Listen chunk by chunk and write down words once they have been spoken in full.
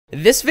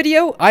This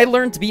video, I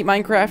learned to beat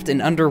Minecraft in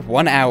under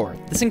 1 hour.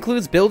 This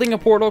includes building a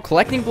portal,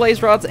 collecting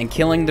blaze rods, and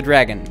killing the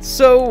dragon.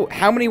 So,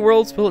 how many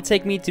worlds will it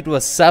take me to do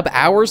a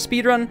sub-hour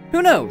speedrun?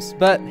 Who knows,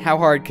 but how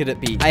hard could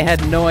it be? I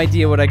had no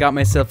idea what I got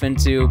myself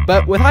into,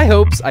 but with high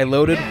hopes, I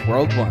loaded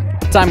World 1.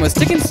 Time was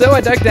ticking, so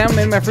I dug down,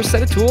 made my first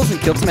set of tools, and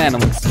killed some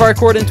animals.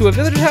 Parkoured into a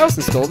villager house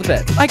and stole the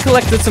bed. I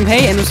collected some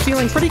hay and was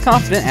feeling pretty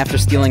confident after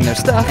stealing their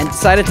stuff, and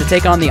decided to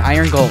take on the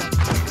iron golem.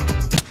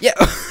 Yeah,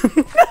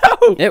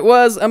 no! It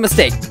was a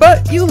mistake,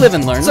 but you live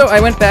and learn. So I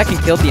went back and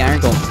killed the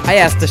iron golem. I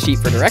asked the sheep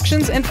for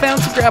directions and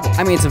found some gravel.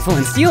 I made some flint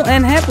and steel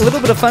and had a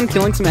little bit of fun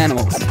killing some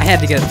animals. I had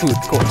to get food,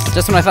 of course.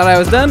 Just when I thought I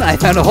was done, I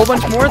found a whole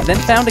bunch more, then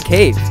found a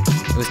cave.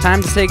 It was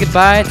time to say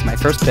goodbye to my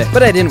first pit.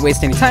 But I didn't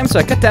waste any time, so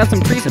I cut down some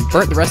trees and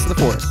burnt the rest of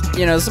the forest.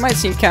 You know, this might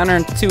seem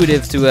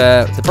counterintuitive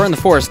to burn the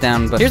forest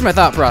down, but here's my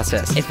thought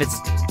process. If it's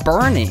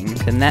burning,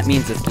 then that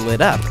means it's lit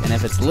up. And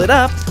if it's lit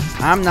up,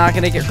 I'm not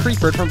gonna get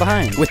creepered from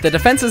behind. With the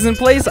defenses in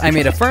place, I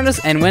made a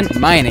furnace and went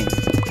mining.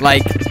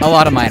 Like, a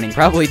lot of mining.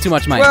 Probably too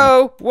much mining.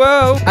 Whoa,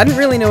 whoa! I didn't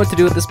really know what to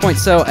do at this point,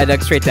 so I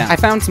dug straight down. I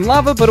found some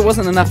lava, but it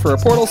wasn't enough for a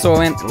portal, so I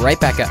went right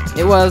back up.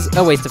 It was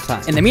a waste of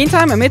time. In the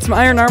meantime, I made some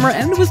iron armor,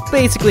 and it was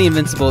basically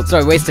invincible, so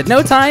I wasted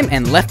no time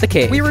and left the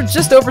cave. We were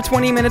just over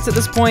 20 minutes at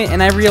this point,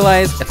 and I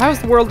realized if I was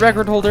the world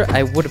record holder,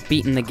 I would have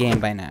beaten the game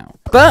by now.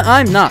 But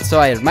I'm not, so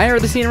I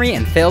admired the scenery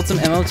and failed some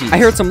MLG. I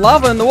heard some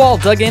lava in the wall,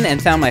 dug in,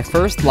 and found my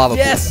first lava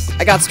pool. Yes!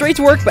 I got straight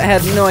to work, but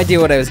had no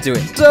idea what I was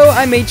doing. So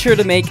I made sure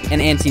to make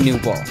an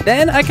anti-noob wall.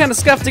 Then I kind of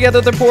scuffed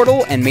together the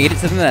portal and made it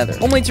to the nether,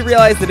 only to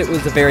realize that it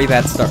was a very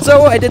bad start.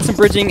 So I did some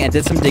bridging and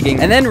did some digging,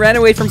 and then ran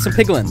away from some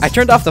piglins. I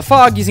turned off the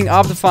fog using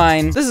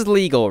Optifine. This is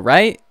legal,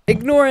 right?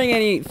 Ignoring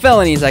any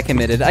felonies I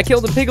committed, I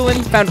killed a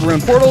piglin, found a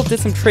ruined portal, did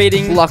some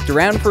trading, walked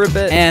around for a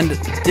bit, and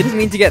didn't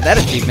mean to get that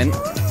achievement.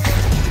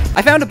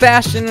 I found a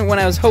bastion when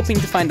I was hoping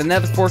to find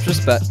another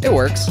fortress, but it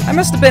works. I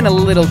must have been a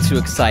little too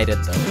excited,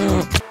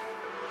 though.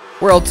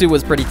 World 2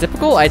 was pretty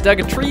typical. I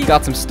dug a tree,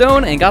 got some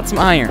stone, and got some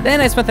iron.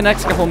 Then I spent the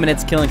next couple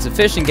minutes killing some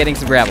fish and getting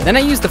some gravel. Then I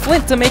used the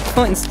flint to make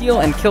flint and steel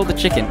and killed a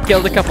chicken.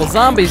 Killed a couple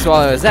zombies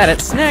while I was at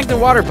it, snagged a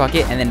water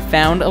bucket, and then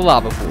found a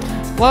lava pool.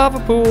 Lava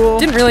pool.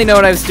 Didn't really know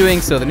what I was doing,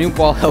 so the noob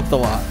wall helped a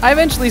lot. I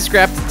eventually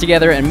scrapped it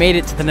together and made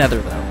it to the nether,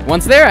 though.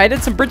 Once there, I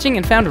did some bridging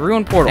and found a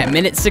ruined portal. At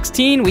minute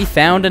 16, we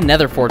found a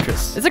nether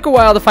fortress. It took a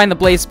while to find the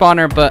blaze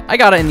spawner, but I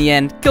got it in the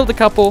end, killed a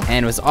couple,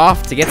 and was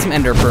off to get some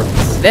ender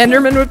pearls. The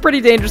enderman was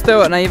pretty dangerous,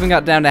 though, and I even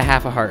got down to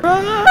half a heart.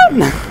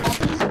 Run!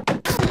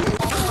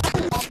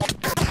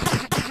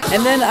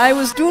 And then I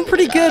was doing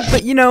pretty good,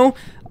 but you know,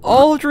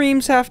 all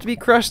dreams have to be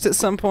crushed at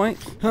some point.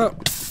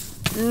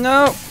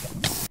 No.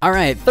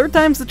 Alright, third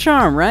time's the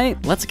charm, right?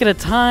 Let's get a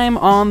time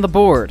on the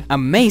board. A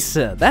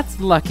mesa, that's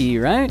lucky,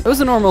 right? It was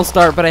a normal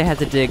start, but I had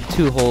to dig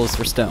 2 holes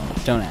for stone.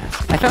 Don't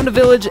ask. I found a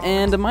village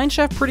and a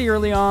mineshaft pretty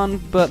early on,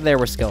 but there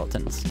were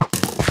skeletons.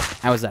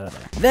 I was out of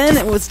there. Then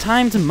it was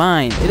time to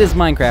mine. It is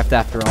Minecraft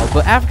after all,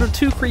 but after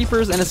 2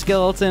 creepers and a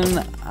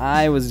skeleton,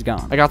 I was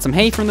gone. I got some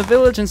hay from the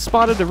village and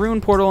spotted a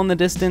ruined portal in the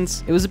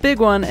distance. It was a big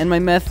one, and my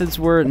methods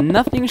were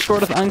nothing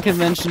short of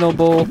unconventional,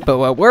 but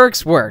what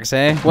works, works,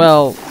 eh?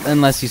 Well,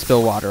 unless you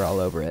spill water all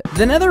over it.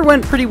 The nether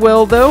went pretty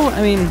well, though.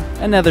 I mean,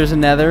 a nether's a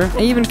nether.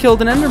 I even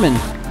killed an enderman.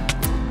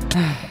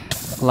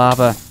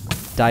 Lava.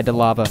 Died to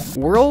lava.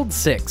 World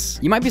 6.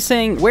 You might be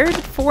saying, where did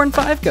 4 and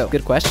 5 go?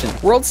 Good question.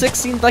 World 6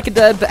 seemed like a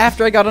dud, but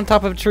after I got on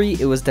top of a tree,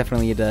 it was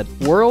definitely a dud.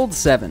 World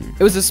 7.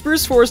 It was a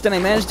spruce forest and I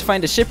managed to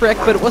find a shipwreck,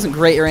 but it wasn't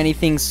great or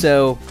anything,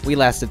 so we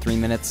lasted 3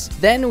 minutes.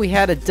 Then we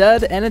had a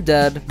dud and a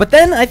dud, but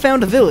then I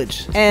found a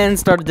village and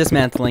started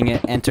dismantling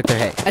it and took their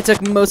hay. I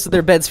took most of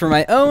their beds for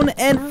my own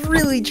and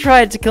really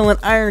tried to kill an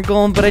iron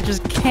golem, but I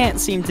just can't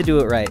seem to do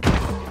it right.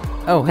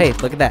 Oh, hey,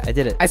 look at that, I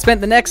did it. I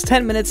spent the next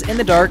 10 minutes in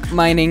the dark,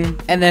 mining,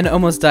 and then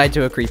almost died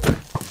to a creeper.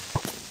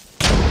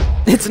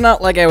 It's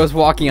not like I was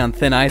walking on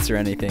thin ice or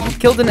anything.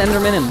 Killed an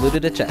enderman and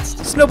looted a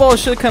chest. Snowballs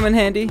should come in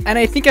handy, and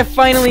I think I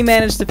finally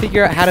managed to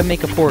figure out how to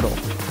make a portal.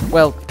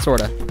 Well,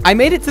 sorta. I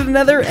made it to the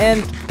nether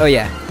and, oh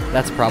yeah,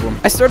 that's a problem.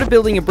 I started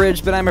building a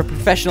bridge, but I'm a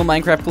professional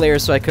Minecraft player,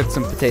 so I cooked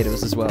some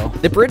potatoes as well.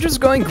 The bridge was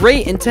going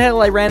great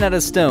until I ran out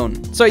of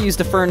stone. So I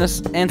used a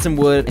furnace and some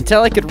wood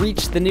until I could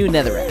reach the new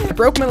netherrack. I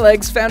broke my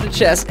legs, found a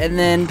chest, and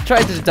then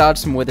tried to dodge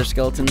some wither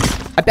skeletons.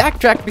 I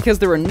backtracked because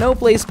there were no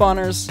blaze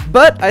spawners,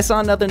 but I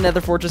saw another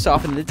nether fortress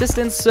off in the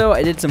distance, so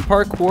I did some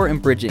parkour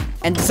and bridging,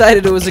 and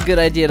decided it was a good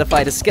idea to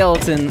fight a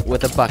skeleton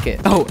with a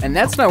bucket. Oh, and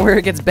that's not where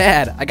it gets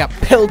bad. I got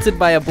pelted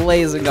by a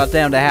blaze and got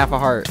down to half a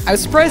heart. I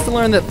was surprised to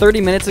learn that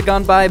 30 minutes had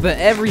gone by, but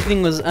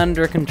everything was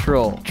under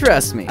control.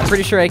 Trust me, I'm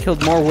pretty sure I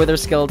killed more wither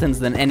skeletons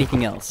than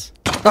anything else.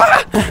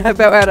 Ah! I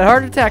about had a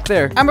heart attack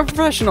there. I'm a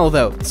professional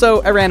though,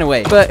 so I ran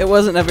away. But it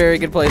wasn't a very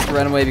good place to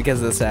run away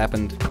because this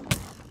happened.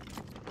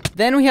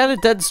 Then we had a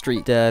dud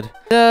street. Dud,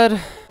 dud,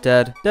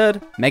 dud,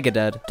 dud, mega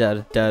dud,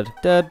 dud, dud,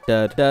 dud,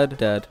 dud, dud,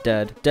 dud,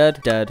 dud,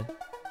 dud, dud,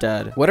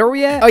 dud. What are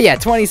we at? Oh yeah,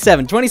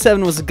 27.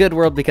 27 was a good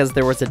world because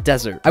there was a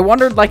desert. I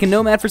wandered like a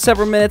nomad for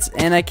several minutes,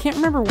 and I can't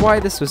remember why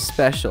this was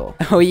special.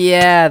 Oh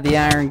yeah, the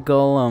iron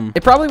golem.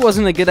 It probably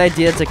wasn't a good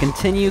idea to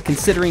continue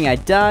considering I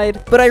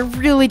died, but I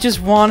really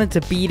just wanted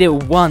to beat it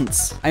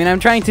once. I mean, I'm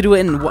trying to do it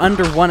in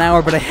under 1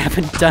 hour, but I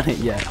haven't done it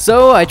yet.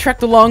 So I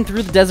trekked along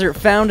through the desert,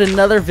 found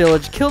another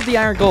village, killed the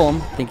iron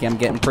golem, thinking I'm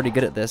getting pretty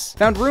good at this,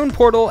 found ruined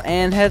portal,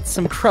 and had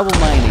some trouble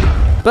mining.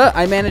 But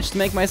I managed to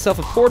make myself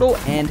a portal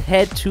and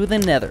head to the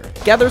nether.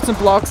 Gathered some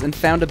blocks and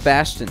found a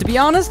bastion. To be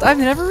honest, I've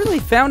never really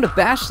found a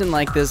bastion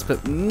like this,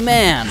 but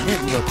man,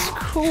 it looks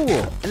cool.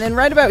 And then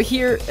right about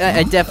here,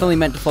 I definitely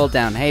meant to fall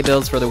down. Hey,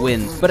 Bills for the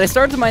win. But I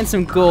started to mine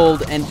some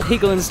gold, and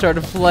piglins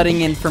started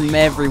flooding in from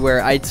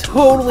everywhere. I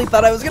totally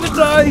thought I was gonna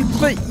die,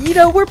 but you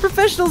know, we're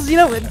professionals, you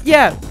know,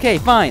 yeah, okay,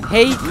 fine.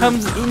 Hay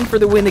comes in for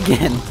the win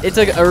again. It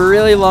took a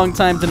really long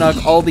time to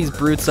knock all these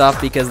brutes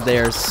off because they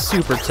are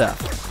super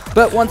tough.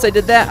 But once I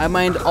did that, I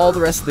mined all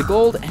the rest of the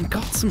gold and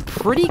got some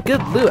pretty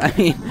good loot. I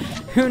mean,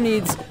 who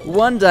needs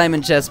 1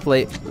 diamond chest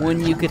plate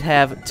when you could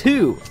have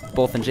 2,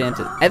 both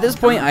enchanted? At this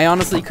point, I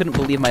honestly couldn't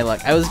believe my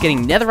luck. I was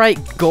getting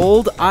netherite,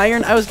 gold,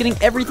 iron, I was getting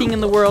everything in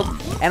the world,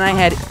 and I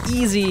had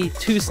easy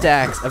 2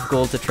 stacks of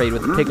gold to trade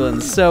with the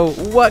piglins, so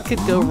what could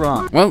go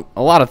wrong? Well,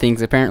 a lot of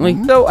things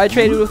apparently. So I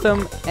traded with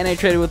them, and I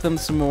traded with them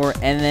some more,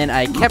 and then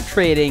I kept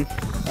trading,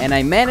 and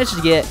I managed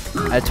to get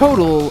a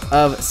total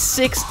of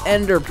 6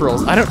 ender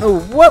pearls. I don't know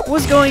what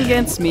was going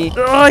against me.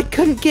 Oh, I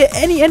couldn't get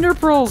any ender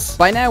pearls.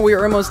 By now, we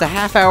are almost a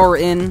half hour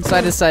in, so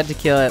I decided to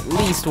kill at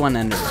least 1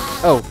 ender.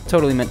 Oh,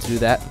 totally meant to do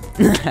that.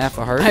 Half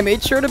a heart. I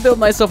made sure to build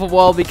myself a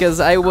wall because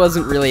I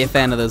wasn't really a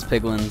fan of those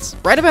piglins.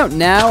 Right about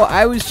now,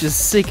 I was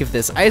just sick of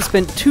this. I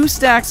spent 2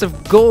 stacks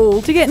of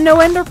gold to get no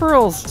ender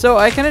pearls. So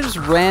I kind of just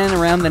ran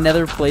around the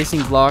nether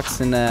placing blocks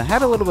and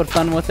had a little bit of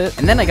fun with it.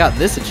 And then I got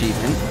this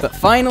achievement. But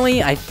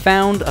finally, I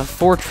found a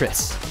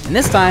fortress. And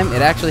this time,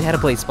 it actually had a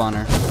blaze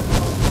spawner.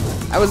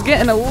 I was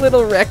getting a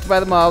little wrecked by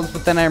the mobs,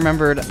 but then I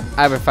remembered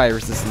I have a fire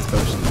resistance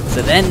potion.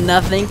 So then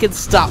nothing could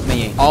stop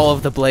me. All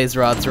of the blaze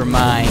rods were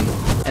mine.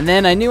 And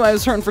then I knew I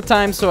was hurting for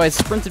time, so I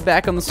sprinted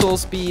back on the soul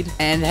speed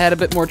and had a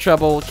bit more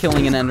trouble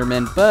killing an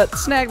enderman, but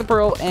snagged the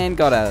pearl and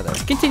got out of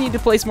there. Continued to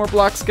place more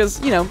blocks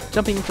because, you know,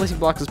 jumping and placing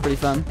blocks is pretty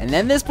fun. And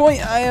then this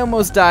point, I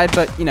almost died,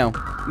 but, you know,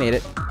 made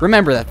it.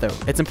 Remember that, though.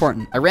 It's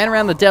important. I ran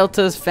around the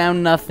deltas,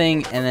 found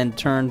nothing, and then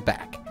turned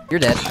back. You're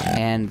dead.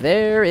 And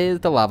there is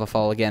the lava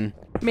fall again.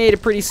 Made a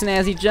pretty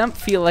snazzy jump,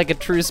 feel like a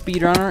true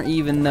speedrunner,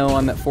 even though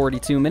I'm at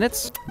 42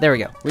 minutes. There we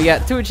go. We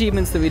got 2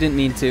 achievements that we didn't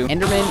mean to.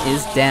 Enderman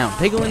is down.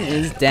 Piglin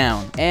is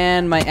down.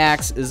 And my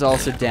axe is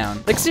also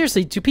down. Like,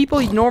 seriously, do people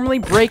normally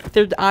break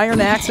their iron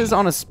axes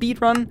on a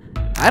speedrun?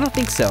 I don't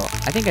think so.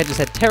 I think I just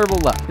had terrible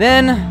luck.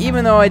 Then,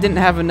 even though I didn't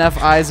have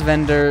enough eyes of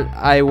Ender,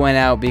 I went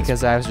out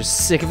because I was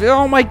just sick of it.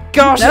 Oh my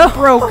gosh, it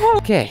broke!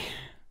 Okay.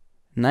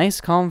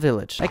 Nice, calm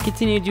village. I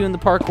continued doing the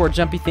parkour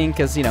jumpy thing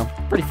because, you know,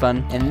 pretty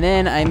fun. And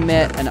then I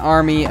met an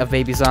army of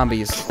baby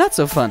zombies. Not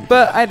so fun.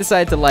 But I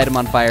decided to light them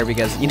on fire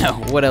because, you know,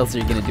 what else are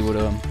you gonna do to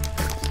them?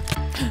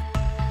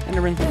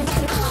 Enderman.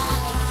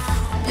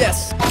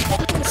 Yes!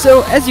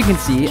 So, as you can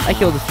see, I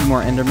killed a few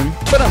more endermen,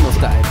 but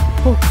almost died.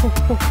 Oh,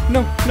 oh, oh,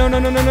 no, no, no,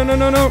 no, no, no, no,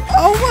 no, no.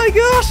 Oh my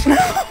gosh,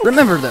 no!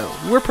 Remember though,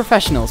 we're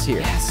professionals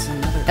here. Yes.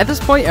 At this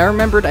point, I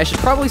remembered I should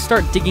probably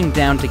start digging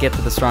down to get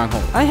to the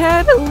stronghold. I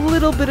had a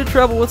little bit of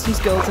trouble with some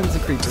skeletons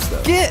and creepers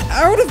though. Get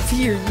out of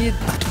here, you...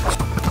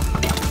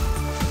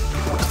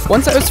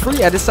 Once I was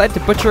free, I decided to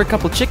butcher a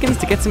couple chickens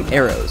to get some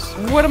arrows.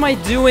 What am I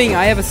doing?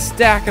 I have a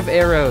stack of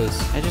arrows.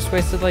 I just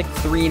wasted like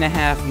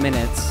 3.5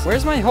 minutes.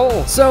 Where's my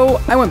hole?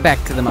 So, I went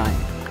back to the mine.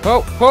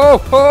 Oh,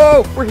 oh,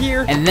 oh, we're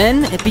here. And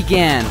then it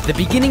began. The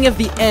beginning of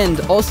the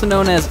end, also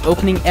known as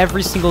opening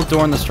every single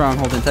door in the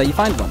stronghold until you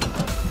find one.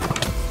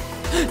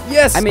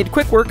 Yes! I made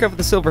quick work of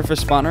the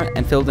silverfish spawner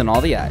and filled in all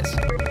the eyes.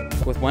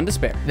 With 1 to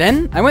spare.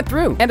 Then I went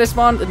through, and I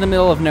spawned in the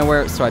middle of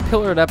nowhere, so I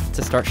pillared up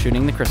to start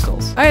shooting the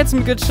crystals. I had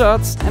some good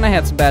shots, and I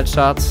had some bad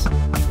shots,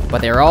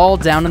 but they were all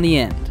down in the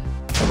end.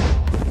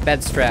 Bad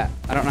strat.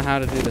 I don't know how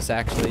to do this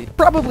actually.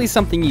 Probably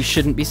something you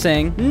shouldn't be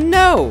saying.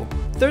 No!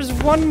 There's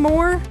one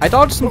more? I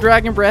dodged some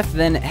dragon breath,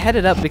 then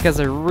headed up because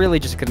I really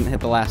just couldn't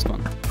hit the last one.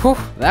 Whew,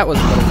 that was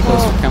a little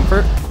close for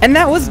comfort. And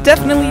that was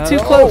definitely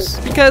too close,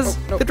 because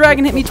the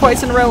dragon hit me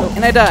twice in a row,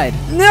 and I died.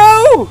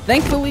 No!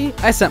 Thankfully,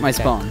 I sent my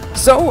spawn.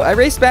 So, I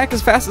raced back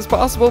as fast as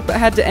possible, but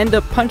had to end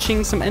up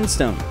punching some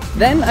endstone.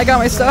 Then, I got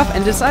my stuff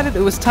and decided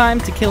it was time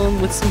to kill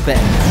him with some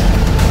beds.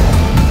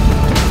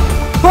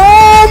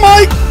 Oh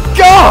my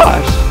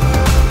gosh!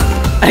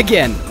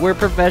 Again, we're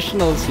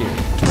professionals here.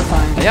 We're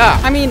fine.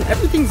 Yeah, I mean,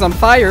 everything's on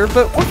fire,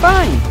 but we're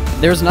fine.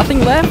 There's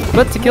nothing left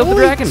but to kill the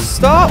dragon.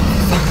 Stop!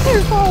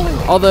 You're falling.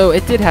 Although,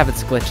 it did have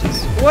its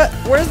glitches. What?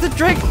 Where's the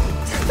dragon?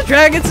 The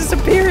dragon's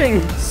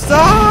disappearing!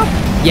 Stop!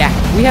 Yeah,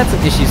 we had some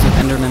issues with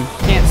Enderman.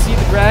 Can't see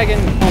the dragon.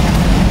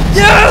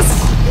 Yes!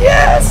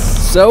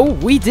 Yes! So,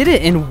 we did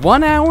it in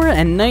 1 hour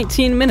and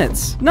 19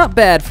 minutes. Not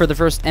bad for the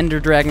first Ender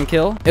Dragon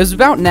kill. It was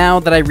about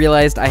now that I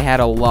realized I had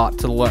a lot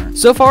to learn.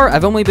 So far,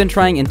 I've only been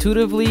trying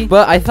intuitively,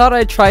 but I thought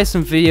I'd try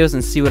some videos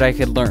and see what I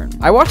could learn.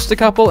 I watched a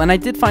couple and I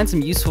did find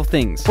some useful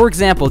things. For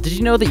example, did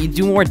you know that you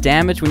do more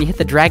damage when you hit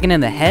the dragon in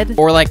the head?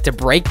 Or like to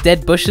break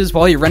dead bushes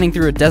while you're running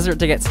through a desert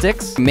to get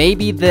sticks?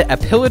 Maybe a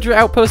pillager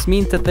outpost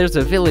means that there's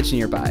a village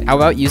nearby. How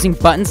about using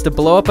buttons to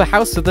blow up a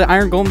house so the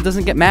iron golem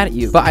doesn't get mad at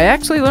you? But I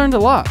actually learned a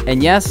lot.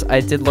 And yes,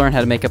 I did learn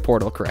how to make a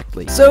portal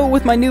correctly. So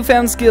with my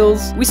newfound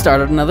skills, we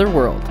started another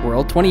world.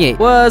 World 28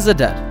 was a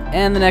dud.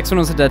 And the next one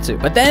was a dud too.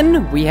 But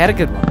then we had a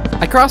good one.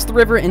 I crossed the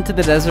river into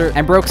the desert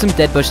and broke some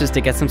dead bushes to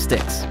get some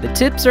sticks. The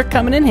tips are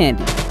coming in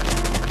handy.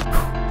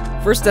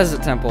 First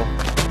desert temple.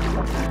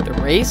 The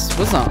race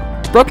was on.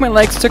 Broke my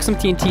legs, took some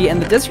TNT, and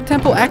the desert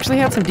temple actually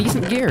had some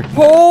decent gear.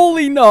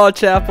 Holy gnaw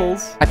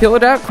chapels! I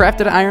pillared out,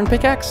 crafted an iron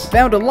pickaxe,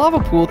 found a lava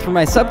pool through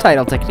my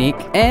subtitle technique,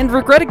 and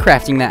regretted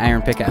crafting that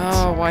iron pickaxe.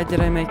 Oh, why did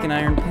I make an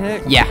iron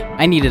pick? Yeah,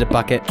 I needed a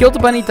bucket. Killed a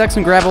bunny, dug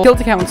some gravel, killed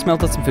a cow and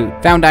smelted some food.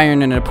 Found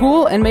iron in a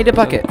pool and made a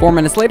bucket. 4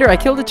 minutes later, I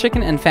killed a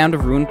chicken and found a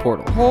ruined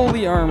portal.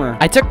 Holy armor.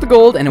 I took the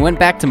gold and went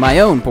back to my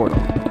own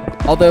portal.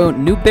 Although,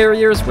 new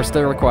barriers were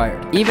still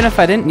required, even if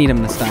I didn't need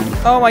them this time.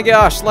 Oh my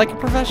gosh, like a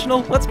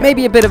professional? Let's go.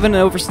 Maybe a bit of an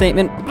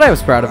overstatement, but I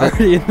was proud of it.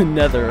 Already in the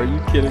nether, are you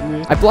kidding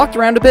me? I blocked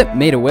around a bit,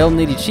 made a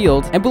well-needed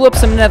shield, and blew up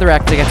some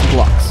netherrack to get some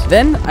blocks.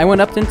 Then, I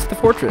went up into the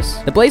fortress.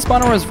 The blaze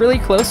spawner was really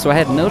close, so I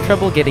had no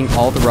trouble getting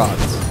all the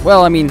rods.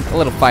 Well, I mean, a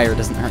little fire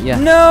doesn't hurt ya.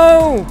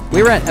 No!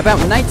 We were at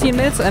about 19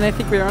 minutes, and I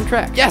think we were on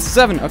track. Yes,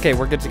 7! Okay,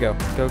 we're good to go.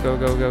 Go, go,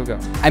 go, go, go.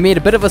 I made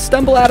a bit of a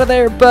stumble out of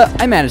there, but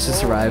I managed to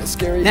survive.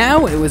 Scary.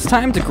 Now, it was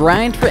time to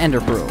grind for ender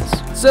pearls.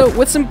 So,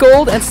 with some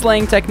gold and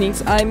slaying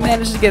techniques, I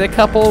managed to get a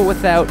couple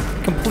without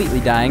completely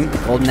dying.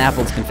 Golden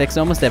apples can fix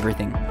almost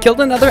everything. Killed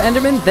another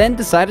enderman, then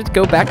decided to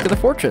go back to the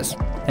fortress.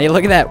 Hey,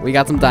 look at that, we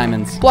got some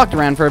diamonds. Blocked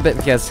around for a bit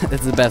because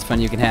it's the best fun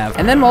you can have.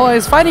 And then while I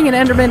was fighting an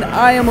enderman,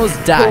 I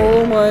almost died.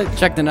 Oh my.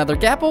 Checked another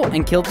gapple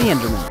and killed the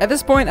enderman. At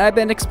this point, I've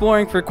been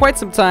exploring for quite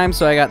some time,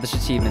 so I got this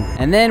achievement.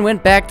 And then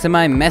went back to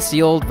my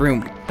messy old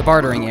room. The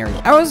bartering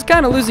area. I was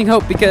kind of losing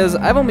hope because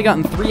I've only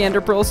gotten 3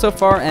 ender pearls so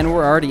far and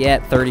we're already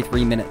at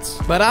 33 minutes.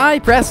 But I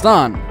pressed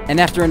on, and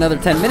after another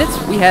 10 minutes,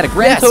 we had a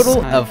grand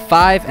total of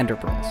 5 ender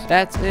pearls.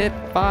 That's it,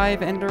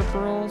 5 ender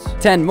pearls.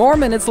 10 more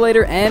minutes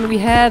later, and we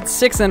had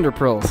 6 ender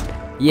pearls.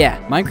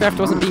 Yeah, Minecraft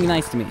wasn't being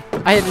nice to me.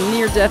 I had a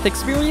near-death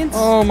experience.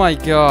 Oh my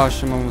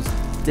gosh, I'm almost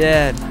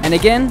dead. And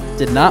again,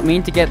 did not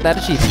mean to get that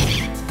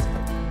achievement.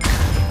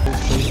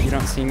 Please, you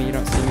don't see me, you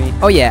don't see me.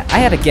 Oh yeah, I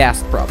had a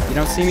gas problem. You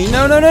don't see me?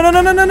 No, no, no, no,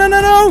 no, no, no, no,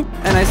 no, no!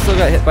 And I still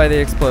got hit by the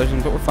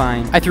explosion, but we're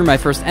fine. I threw my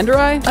first ender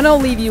eye, and I'll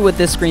leave you with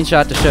this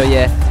screenshot to show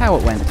you how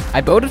it went.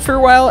 I boated for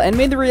a while and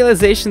made the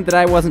realization that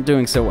I wasn't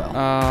doing so well.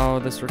 Oh,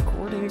 this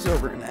recording's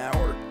over an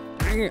hour.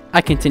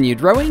 I continued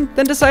rowing,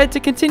 then decided to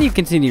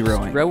continue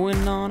rowing.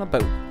 Rowing on a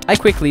boat. I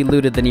quickly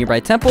looted the nearby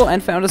temple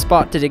and found a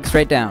spot to dig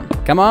straight down.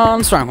 Come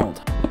on,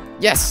 stronghold.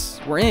 Yes,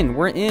 we're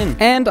in.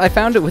 And I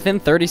found it within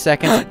 30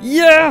 seconds.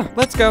 Yeah,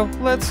 let's go.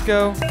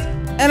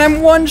 And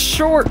I'm 1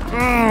 short.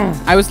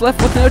 I was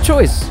left with no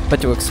choice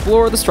but to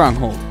explore the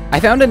stronghold. I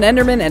found an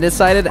enderman and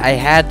decided I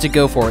had to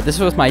go for it. This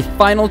was my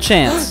final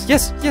chance.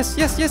 Yes.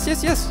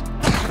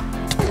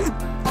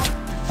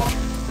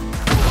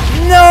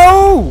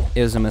 No!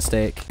 It was a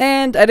mistake.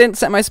 And I didn't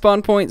set my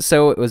spawn point,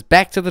 so it was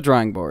back to the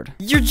drawing board.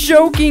 You're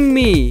joking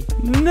me!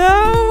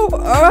 No!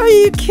 Are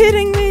you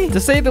kidding me? To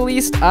say the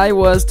least, I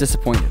was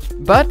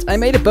disappointed. But I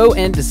made a boat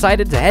and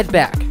decided to head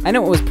back. I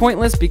know it was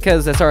pointless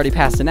because it's already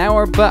past an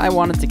hour, but I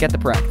wanted to get the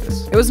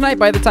practice. It was night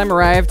by the time I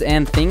arrived,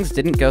 and things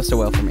didn't go so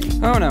well for me.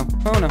 Oh no.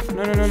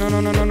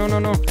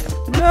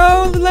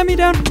 No, let me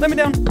down.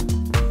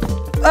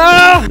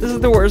 Ah! This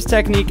is the worst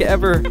technique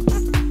ever.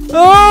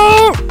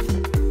 Oh!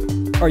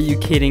 Are you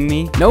kidding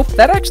me? Nope,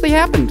 that actually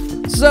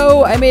happened.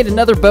 So I made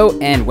another boat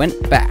and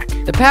went back.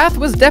 The path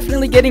was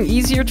definitely getting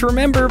easier to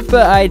remember,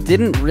 but I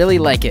didn't really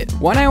like it.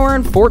 1 hour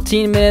and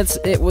 14 minutes,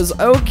 it was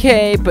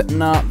okay, but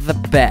not the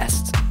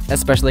best.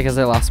 Especially because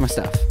I lost my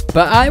stuff.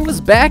 But I was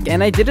back,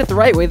 and I did it the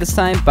right way this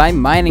time by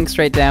mining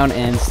straight down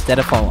instead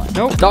of falling.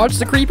 Nope. Dodged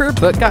the creeper,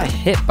 but got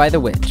hit by the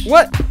witch.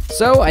 What?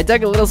 So I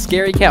dug a little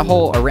scary cat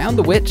hole around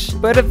the witch,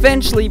 but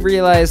eventually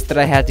realized that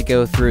I had to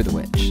go through the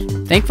witch.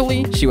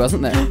 Thankfully, she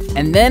wasn't there.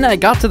 And then I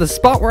got to the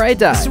spot where I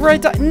died. This is where I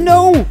died.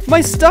 No!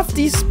 My stuff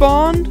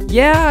despawned?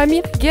 Yeah, I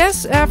mean, I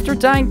guess after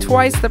dying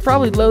twice, that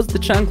probably loads the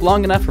chunk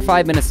long enough for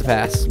 5 minutes to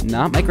pass.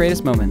 Not my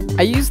greatest moment.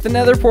 I used the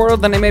nether portal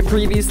that I made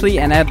previously,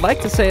 and I'd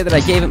like to say that I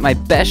gave it my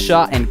best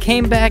shot and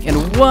came back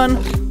and won,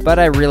 but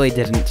I really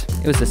didn't.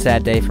 It was a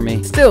sad day for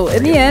me. Still,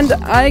 in the end,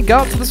 I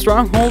got to the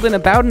stronghold in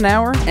about an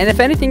hour, and if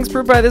anything's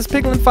proved by this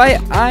piglin fight,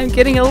 I'm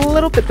getting a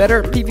little bit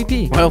better at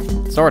PvP. Well,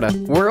 sorta.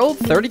 World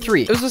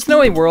 33. It was a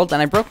snowy world,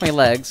 and I broke my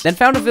legs, then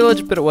found a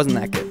village, but it wasn't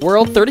that good.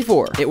 World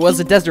 34. It was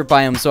a desert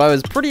biome, so I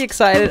was pretty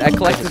excited. I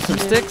collected some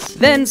sticks,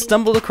 then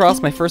stumbled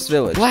across my first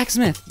village.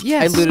 Blacksmith.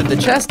 Yes. I looted the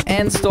chest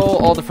and stole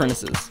all the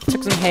furnaces.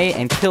 Took some hay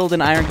and killed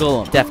an iron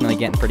golem. Definitely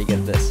getting pretty good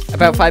at this.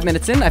 About 5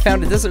 minutes in, I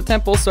found a desert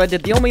temple, so I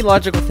did the only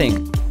logical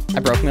thing. I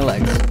broke my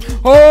legs.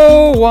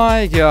 Oh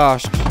my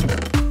gosh.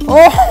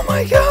 Oh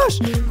my gosh!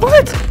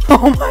 What?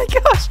 Oh my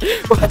gosh!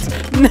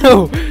 What?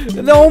 No!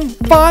 No,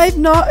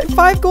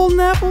 five golden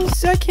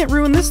apples? I can't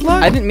ruin this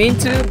luck. I didn't mean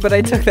to, but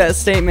I took that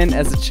statement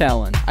as a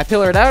challenge. I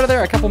pillared out of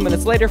there a couple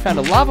minutes later, found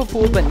a lava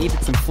pool, but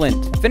needed some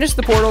flint. Finished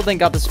the portal, then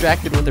got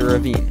distracted with a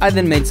ravine. I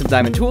then made some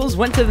diamond tools,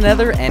 went to the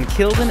nether, and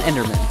killed an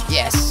enderman.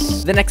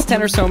 Yes! The next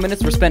 10 or so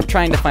minutes were spent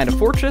trying to find a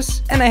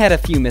fortress, and I had a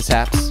few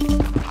mishaps.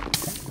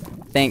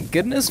 Thank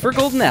goodness for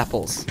golden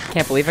apples.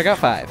 Can't believe I got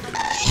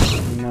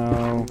 5.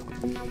 No.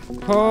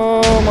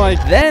 Oh my.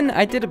 Then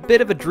I did a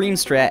bit of a dream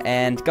strat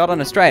and got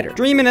on a strider.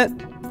 Dreaming it.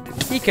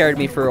 He carried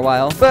me for a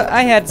while, but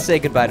I had to say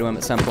goodbye to him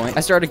at some point. I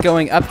started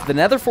going up to the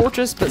nether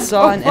fortress, but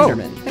saw an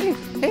enderman.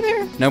 Hey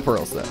there. No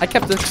pearls, though. I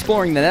kept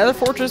exploring the nether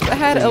fortress, but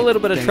had a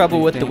little bit of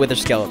trouble with the wither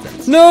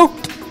skeletons. No!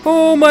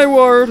 Oh my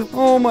word.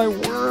 Oh my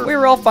word. We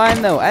were all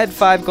fine, though. I had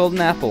 5 golden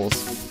apples.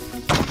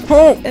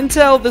 Oh!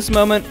 Until this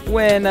moment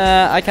when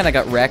I kind of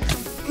got wrecked.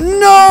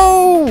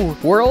 No!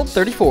 World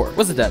 34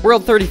 was a dud.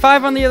 World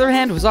 35, on the other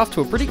hand, was off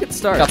to a pretty good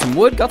start. Got some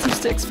wood, got some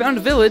sticks, found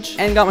a village,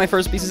 and got my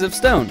first pieces of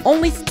stone.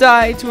 Only to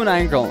die to an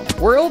iron golem.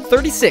 World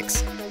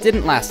 36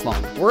 didn't last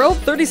long. World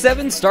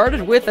 37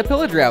 started with a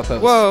pillager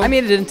outpost. Whoa. I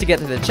made it in to get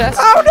to the chest.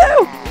 Oh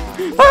no!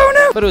 Oh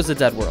no! But it was a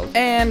dead world.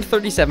 And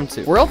 37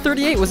 too. World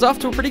 38 was off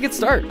to a pretty good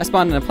start. I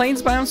spawned in a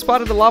plains biome,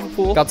 spotted a lava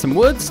pool, got some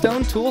wood,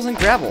 stone, tools, and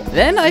gravel.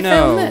 Then I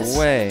found this. No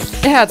way.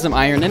 It had some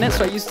iron in it,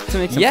 so I used it to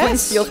make some flint and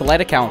steel to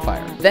light a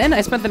campfire. Then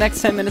I spent the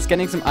next 10 minutes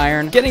getting some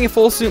iron. Getting a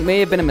full suit may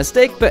have been a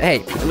mistake, but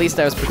hey, at least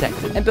I was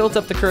protected. And built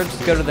up the courage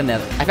to go to the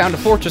nether. I found a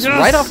fortress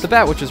right off the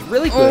bat, which was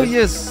really good. Oh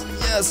yes,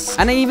 yes.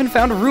 And I even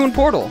found a ruined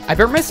portal. I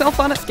burnt myself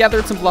on it,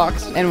 gathered some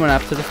blocks, and went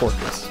up to the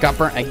fortress. Got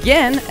burnt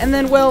again, and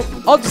then, well,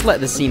 I'll just let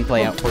the scene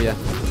play out for you.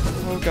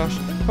 Oh gosh.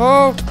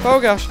 Oh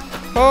gosh.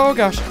 Oh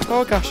gosh.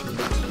 Oh gosh.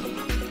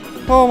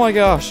 Oh my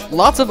gosh.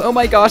 Lots of oh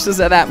my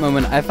goshes at that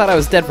moment. I thought I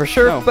was dead for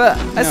sure, but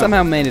I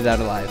somehow made it out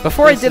alive.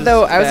 Before I did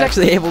though, I was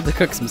actually able to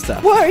cook some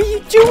stuff. What are you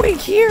doing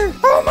here?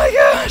 Oh my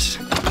gosh.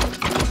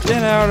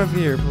 Get out of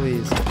here,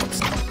 please.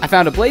 I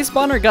found a blaze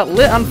spawner, got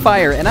lit on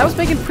fire, and I was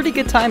making pretty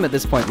good time at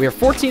this point. We were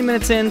 14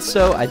 minutes in,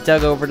 so I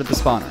dug over to the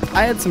spawner.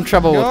 I had some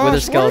trouble with wither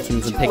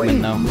skeletons and pigmen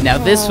though. Now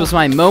this was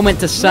my moment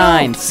to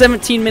shine.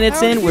 17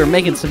 minutes in, we were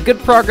making some good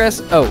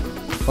progress. Oh.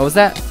 What was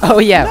that? Oh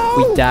yeah,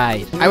 we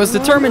died. I was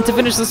determined to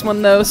finish this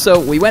one though, so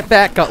we went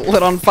back, got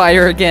lit on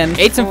fire again,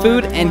 ate some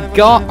food, and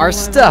got our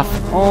stuff,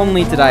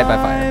 only to die by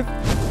fire.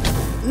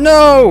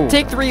 No!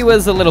 Take 3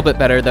 was a little bit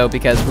better though,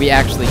 because we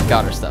actually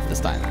got our stuff this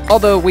time.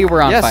 Although we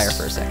were on fire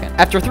for a second.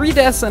 After 3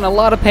 deaths and a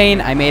lot of pain,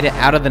 I made it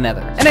out of the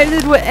nether. And I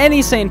did what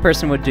any sane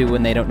person would do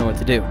when they don't know what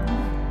to do.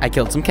 I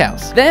killed some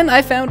cows. Then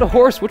I found a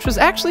horse, which was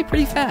actually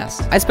pretty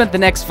fast. I spent the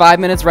next 5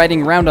 minutes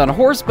riding around on a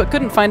horse, but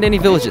couldn't find any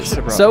villages.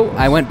 So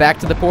I went back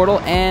to the portal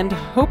and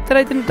hoped that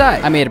I didn't die.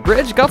 I made a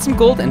bridge, got some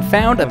gold, and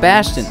found a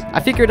bastion. I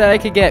figured that I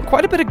could get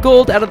quite a bit of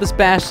gold out of this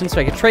bastion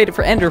so I could trade it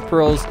for ender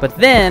pearls, but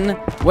then,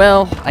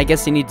 well, I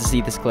guess you need to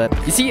see this clip.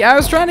 You see, I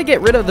was trying to get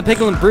rid of the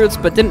piglin brutes,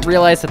 but didn't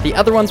realize that the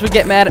other ones would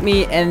get mad at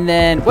me, and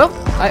then, well,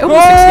 I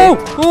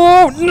almost escaped.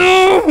 Oh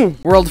no!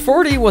 World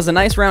 40 was a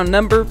nice round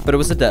number, but it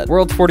was a dud.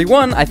 World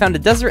 41, I found a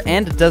desert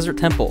and a desert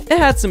temple. It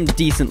had some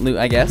decent loot,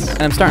 I guess,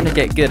 and I'm starting to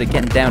get good at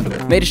getting down to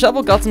it. Made a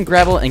shovel, got some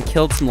gravel, and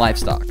killed some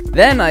livestock.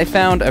 Then I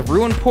found a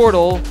ruined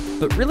portal,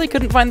 but really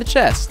couldn't find the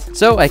chest.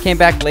 So I came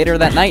back later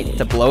that night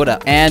to blow it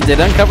up. And it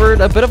uncovered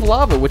a bit of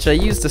lava, which I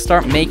used to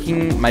start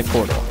making my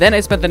portal. Then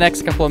I spent the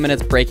next couple of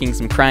minutes breaking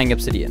some crying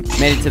obsidian.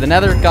 Made it to the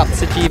nether, got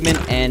this achievement,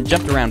 and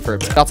jumped around for a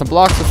bit. Got some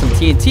blocks with some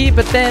TNT,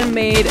 but then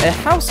made a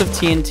house of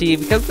TNT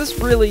because this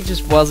really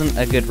just wasn't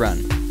a good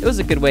run. It was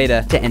a good way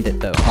to end it,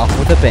 though. Off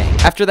with a bang.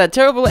 After that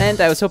terrible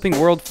end, I was hoping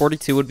World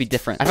 42 would be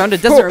different. I found a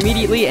desert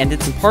immediately and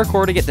did some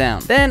parkour to get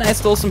down. Then I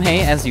stole some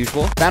hay, as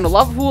usual. Found a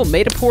lava pool,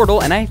 made a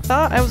portal, and I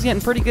thought I was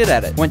getting pretty good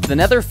at it. Went to the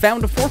nether,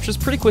 found a fortress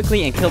pretty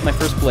quickly, and killed my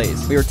first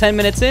blaze. We were 10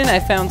 minutes in, I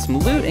found some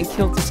loot and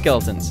killed some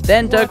skeletons.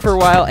 Then dug for a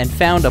while and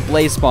found a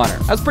blaze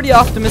spawner. I was pretty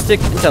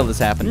optimistic until this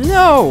happened.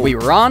 No! We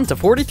were on to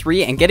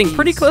 43 and getting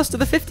pretty close to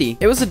the 50.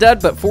 It was a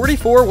dud, but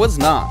 44 was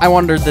not. I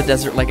wandered the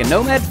desert like a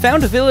nomad,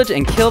 found a village,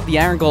 and killed the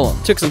iron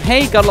golem. Took some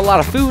hay, got a lot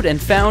of food,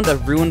 and found a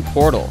ruined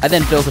portal. I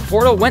then built a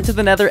portal, went to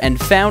the nether, and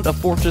found a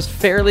fortress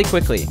fairly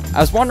quickly.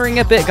 I was wandering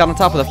a bit, got on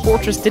top of the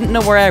fortress, didn't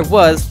know where I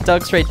was,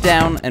 dug straight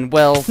down, and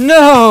well...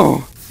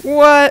 No!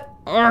 What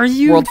are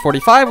you... World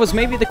 45 was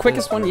maybe the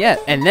quickest one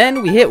yet. And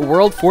then we hit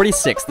World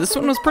 46. This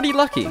one was pretty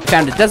lucky.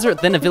 Found a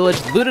desert, then a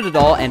village, looted it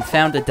all, and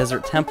found a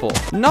desert temple.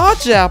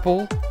 Notch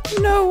apple?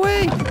 No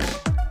way.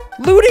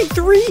 Looting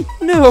 3?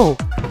 No.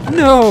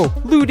 No.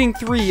 Looting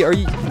 3.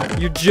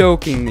 You're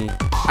joking me.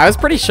 I was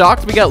pretty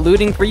shocked we got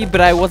looting free, but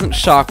I wasn't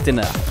shocked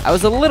enough. I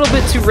was a little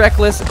bit too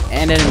reckless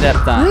and ended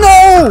up dying.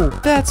 No!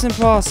 That's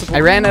impossible. I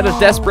ran out of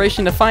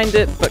desperation to find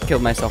it, but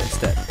killed myself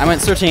instead. I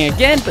went searching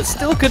again, but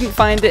still couldn't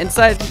find it and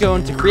decided to go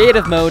into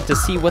creative mode to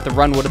see what the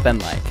run would have been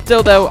like.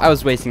 Still though, I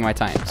was wasting my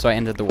time, so I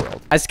ended the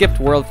world. I skipped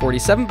world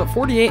 47, but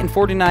 48 and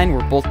 49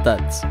 were both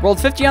duds. World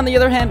 50 on the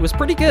other hand was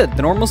pretty good.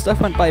 The normal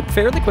stuff went by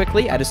fairly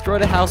quickly. I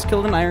destroyed a house,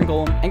 killed an iron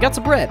golem, and got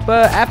some bread.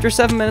 But after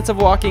 7 minutes of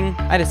walking,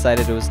 I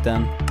decided it was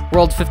done.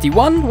 World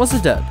 51 was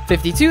a dud.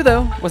 52,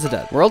 though, was a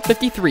dud. World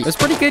 53 was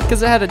pretty good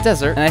because it had a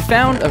desert, and I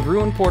found a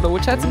ruined portal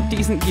which had some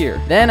decent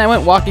gear. Then I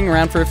went walking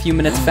around for a few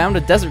minutes, found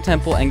a desert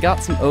temple, and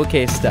got some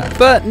okay stuff.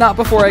 But not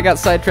before I got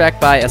sidetracked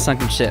by a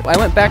sunken ship. I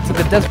went back to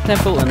the desert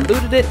temple and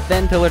looted it,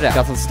 then pillared out.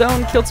 Got some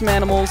stone, killed some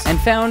animals, and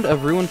found a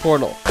ruined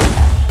portal.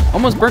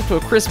 Almost burnt to a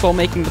crisp while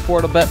making the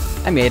portal, but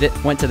I made it.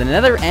 Went to the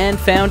nether and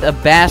found a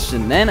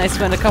bastion. Then I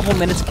spent a couple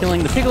minutes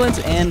killing the piglins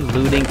and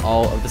looting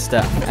all of the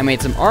stuff. I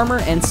made some armor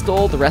and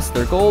stole the rest of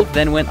their gold,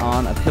 then went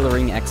on a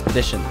pillaring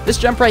expedition. This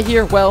jump right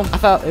here, well, I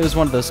thought it was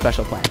one of those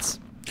special plants.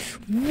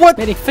 What?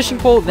 Made a fishing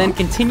pole, then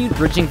continued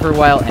bridging for a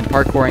while and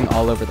parkouring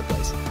all over the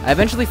place. I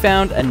eventually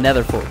found a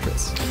nether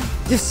fortress.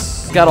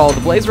 Yes. Got all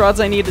the blaze rods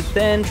I needed,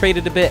 then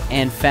traded a bit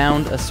and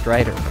found a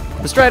strider.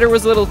 The strider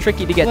was a little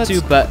tricky to get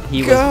to, but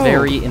he was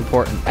very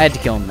important. I had to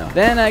kill him though.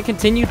 Then I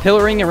continued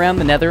pillaring around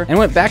the nether and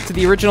went back to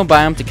the original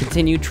biome to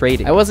continue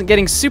trading. I wasn't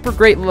getting super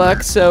great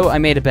luck, so I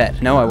made a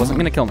bet. No, I wasn't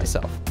gonna kill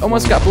myself.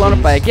 Almost got blown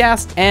up by a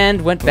ghast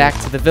and went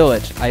back to the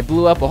village. I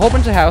blew up a whole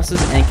bunch of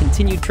houses and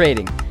continued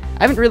trading.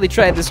 I haven't really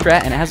tried this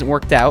strat and it hasn't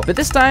worked out, but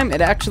this time it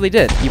actually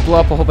did. You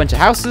blow up a whole bunch of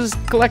houses,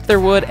 collect their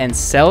wood, and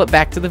sell it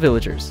back to the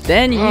villagers.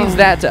 Then you use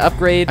that to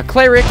upgrade a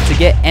cleric to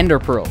get ender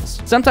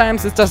pearls.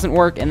 Sometimes this doesn't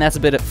work and that's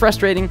a bit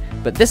frustrating,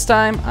 but this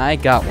time I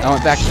got one. I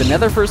went back to the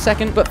nether for a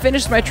second, but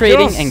finished my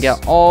trading and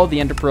got all the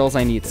ender pearls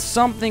I needed.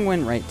 Something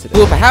went right today.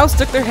 Blew up a house,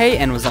 took their hay,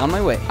 and was on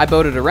my way. I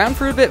boated around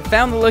for a bit,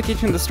 found the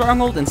location of the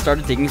stronghold, and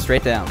started digging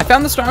straight down. I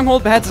found the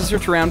stronghold, but had to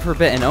search around for a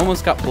bit and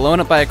almost got blown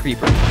up by a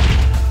creeper.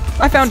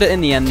 I found it in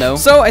the end though.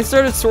 So I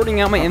started sorting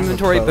out my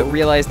inventory, but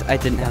realized I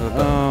didn't have a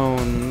bow.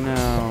 Oh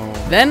no.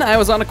 Then I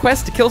was on a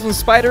quest to kill some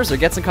spiders or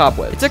get some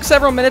cobwebs. It took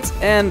several minutes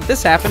and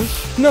this happened.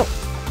 No.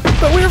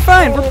 But we were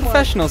fine, we're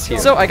professionals here.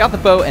 So I got the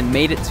bow and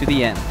made it to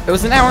the end. It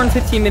was an hour and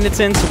 15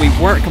 minutes in, so we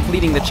weren't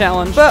completing the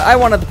challenge, but I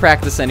wanted to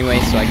practice anyway,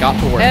 so I got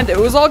to work. And it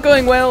was all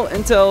going well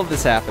until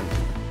this happened.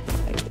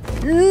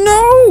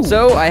 No!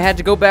 So I had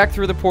to go back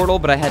through the portal,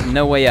 but I had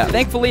no way out.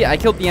 Thankfully, I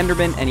killed the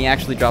Enderman, and he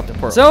actually dropped a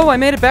pearl. So I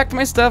made it back to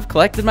my stuff,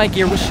 collected my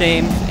gear with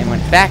shame, and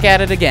went back at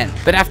it again.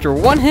 But after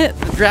one hit,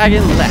 the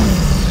dragon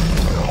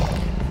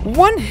left.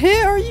 One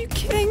hit? Are you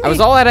kidding me? I was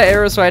all out of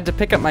arrows, so I had to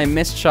pick up my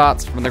missed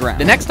shots from the ground.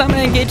 The next time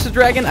I engaged the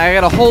dragon, I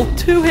got a whole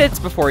 2 hits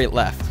before he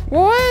left.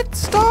 What?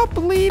 Stop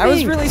bleeding. I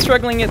was really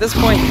struggling at this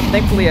point.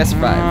 Thankfully, I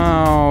survived.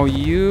 Oh,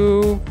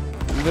 you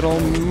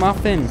little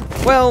muffin.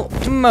 Well,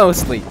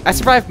 mostly. I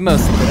survived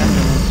most of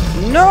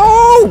it.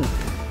 No!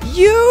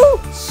 You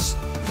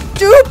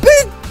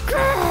stupid!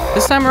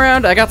 This time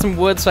around, I got some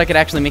wood so I could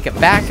actually make it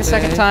back a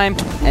second time,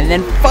 and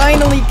then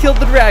finally killed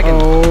the dragon.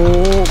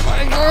 Oh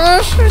my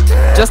gosh!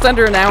 Just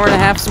under an hour and a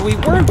half, so we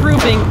were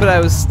improving, but I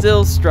was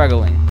still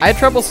struggling. I had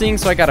trouble seeing,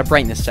 so I got a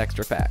brightness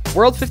texture pack.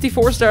 World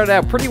 54 started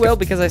out pretty well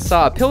because I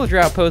saw a pillager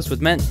outpost,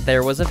 which meant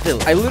there was a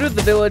village. I looted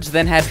the village,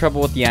 then had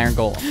trouble with the iron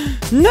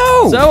golem.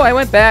 No! So I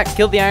went back,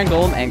 killed the iron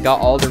golem, and got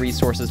all the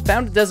resources,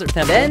 found a desert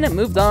temple, then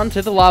moved on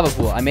to the lava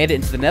pool. I made it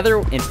into the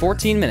nether in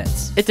 14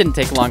 minutes. It didn't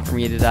take long for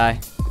me to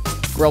die.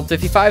 World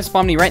 55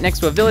 spawned me right next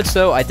to a village,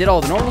 so I did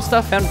all the normal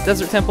stuff, found a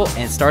desert temple,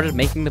 and started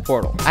making the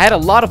portal. I had a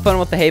lot of fun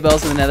with the hay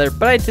bales in the nether,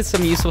 but I did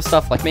some useful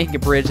stuff like making a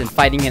bridge and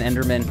fighting an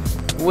enderman,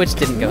 which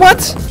didn't go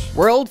What?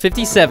 World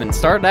 57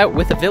 started out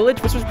with a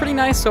village, which was pretty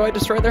nice, so I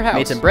destroyed their house.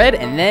 Made some bread,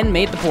 and then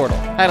made the portal.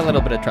 I had a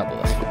little bit of trouble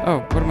though. Oh,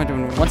 what am I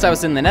doing? Once I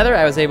was in the nether,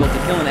 I was able to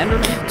kill an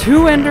enderman.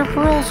 2 ender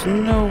pearls?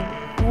 No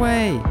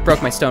way.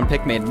 Broke my stone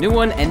pick, made a new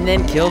one, and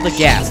then killed a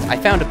ghast. I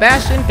found a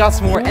bastion, got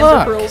some more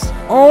ender pearls.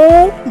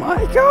 Oh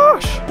my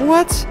gosh.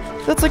 What?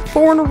 That's like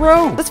 4 in a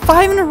row. That's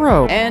 5 in a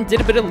row. And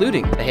did a bit of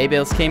looting. The hay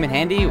bales came in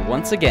handy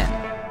once again.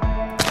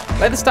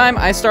 By this time,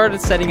 I started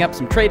setting up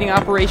some trading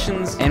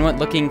operations and went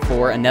looking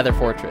for another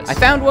fortress. I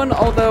found one,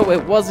 although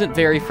it wasn't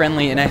very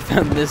friendly, and I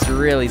found this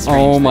really strange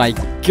Oh thing. my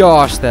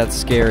gosh, that's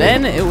scary.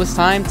 Then it was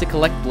time to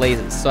collect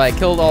blazes, so I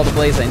killed all the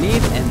blazes I need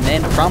and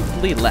then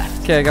promptly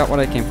left. Okay, I got what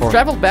I came for.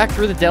 Traveled back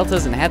through the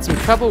deltas and had some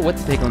trouble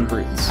with the piglin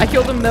brutes. I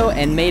killed them though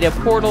and made a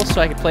portal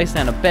so I could place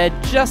down a bed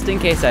just in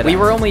case I died. We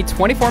were only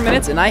 24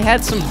 minutes and I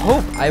had some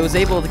hope. I was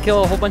able to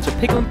kill a whole bunch of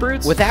piglin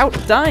brutes without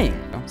dying.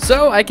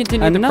 So I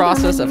continued the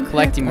process of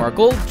collecting more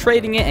gold,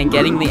 trading it, and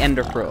getting the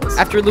ender pearls.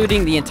 After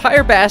looting the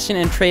entire bastion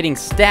and trading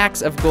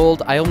stacks of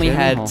gold, I only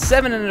had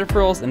 7 ender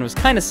pearls and was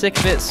kind of sick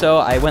of it, so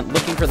I went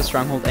looking for the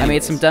stronghold anyways. I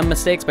made some dumb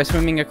mistakes by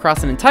swimming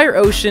across an entire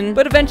ocean,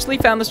 but eventually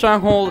found the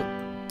stronghold,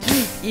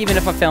 even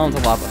if I fell into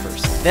lava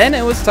first. Then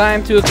it was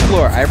time to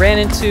explore. I ran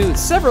into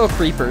several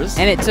creepers,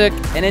 and it took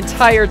an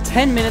entire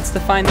 10 minutes to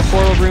find the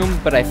portal room,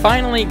 but I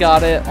finally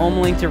got it,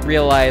 only to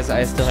realize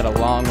I still had a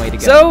long way to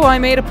go. So I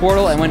made a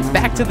portal and went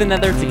back to the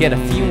nether to get a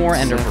few more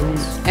ender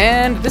pearls.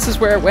 And this is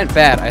where it went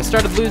bad. I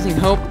started losing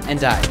hope and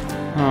died.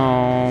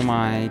 Oh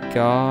my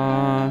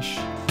gosh.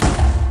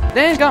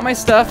 Then got my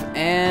stuff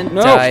and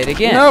died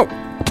again.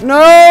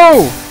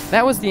 No!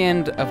 That was the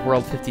end of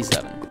World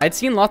 57. I'd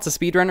seen lots of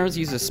speedrunners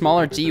use a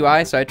smaller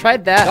GUI, so I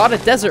tried that, got a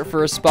desert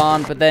for a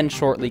spawn, but then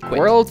shortly quit.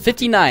 World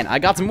 59, I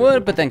got some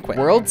wood, but then quit.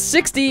 World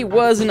 60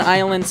 was an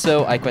island,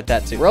 so I quit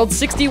that too. World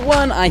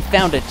 61, I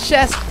found a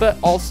chest, but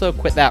also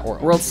quit that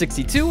world. World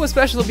 62 was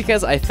special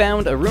because I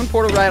found a rune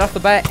portal right off the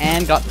bat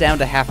and got down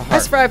to half a heart.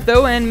 I survived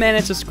though and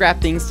managed to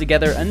scrap things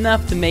together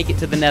enough to make it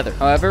to the nether.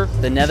 However,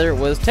 the nether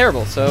was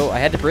terrible, so I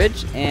had to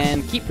bridge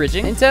and keep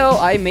bridging until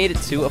I made it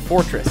to a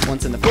fortress.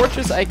 Once in the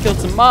fortress, I killed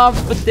some mobs,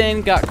 but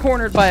then got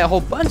cornered by a whole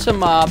bunch of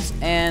mobs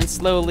and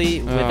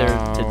slowly withered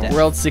to death.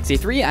 World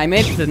 63, I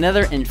made it to the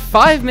nether in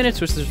 5 minutes,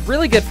 which was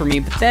really good for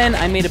me, but then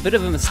I made a bit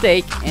of a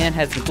mistake and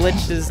had some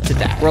glitches to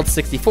die. World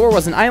 64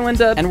 was an island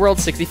dub, and World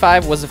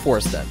 65 was a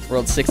forest dub.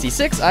 World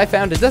 66, I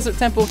found a desert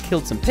temple,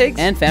 killed some pigs,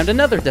 and found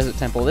another desert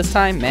temple, this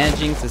time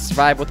managing to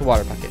survive with a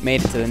water bucket.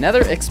 Made it to the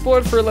nether,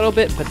 explored for a little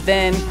bit, but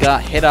then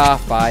got hit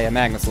off by a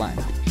magma slime.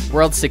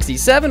 World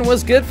 67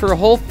 was good for a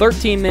whole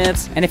 13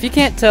 minutes, and if you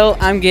can't tell,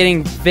 I'm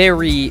getting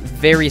very,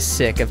 very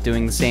sick of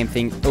doing the same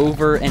thing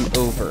over and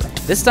over.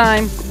 This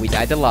time, we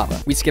died to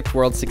lava. We skipped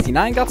World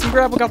 69, got some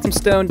gravel, got some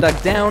stone,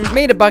 dug down,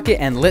 made a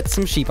bucket, and lit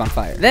some sheep on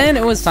fire. Then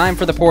it was time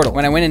for the portal.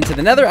 When I went into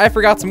the nether, I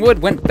forgot some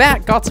wood, went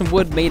back, got some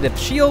wood, made a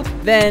shield,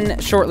 then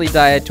shortly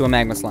died to a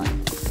magma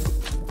slime.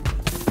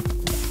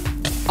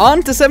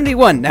 On to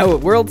 71. Now at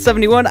World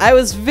 71, I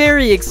was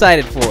very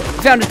excited for.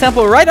 I found a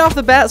temple right off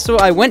the bat, so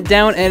I went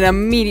down and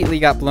immediately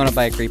got blown up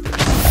by a creeper.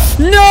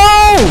 No!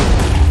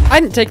 I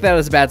didn't take that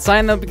as a bad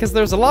sign though, because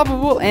there was a lava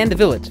pool and a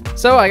village.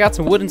 So I got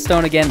some wood and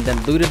stone again, then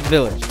looted the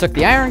village. Took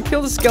the iron,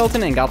 killed a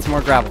skeleton, and got some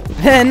more gravel.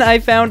 Then I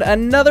found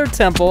another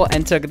temple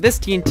and took this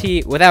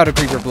TNT without a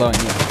creeper blowing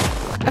me up.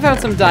 I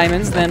found some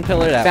diamonds, then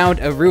pillared out. Found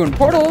a ruined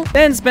portal,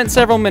 then spent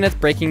several minutes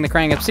breaking the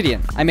crying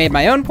obsidian. I made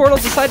my own portal,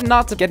 decided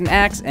not to get an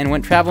axe, and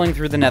went traveling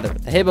through the nether.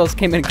 The hibbos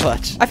came in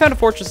clutch. I found a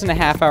fortress in a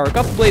half hour,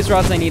 got the blaze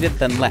rods I needed,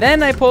 then left.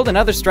 Then I pulled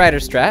another strider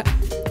strat,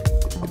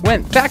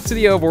 went back to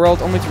the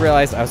overworld only to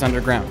realize I was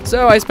underground.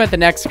 So I spent the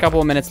next couple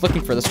of minutes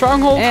looking for the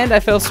stronghold, and I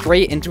fell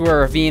straight into a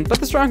ravine,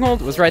 but the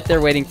stronghold was right there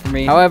waiting for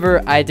me.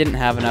 However, I didn't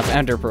have enough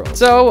ender pearls.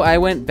 So I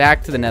went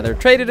back to the nether,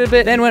 traded a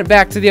bit, then went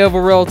back to the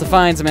overworld to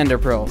find some ender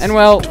pearls. And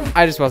well,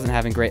 I just wasn't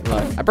having great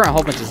luck. I burnt a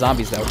whole bunch of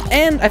zombies though,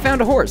 and I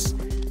found a horse.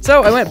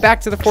 So I went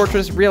back to the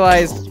fortress,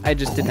 realized I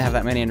just didn't have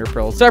that many ender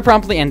pearls, so I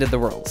promptly ended the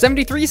world.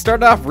 73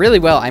 started off really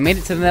well. I made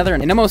it to the nether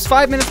in almost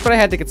 5 minutes, but I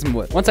had to get some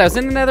wood. Once I was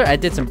in the nether, I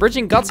did some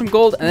bridging, got some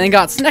gold, and then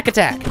got snack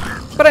attack.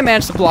 But I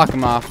managed to block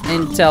him off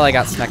until I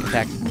got snack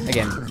attack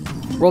again.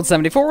 World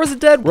 74 was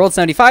dead. World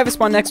 75 I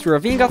spawned next to a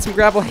ravine, got some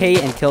gravel,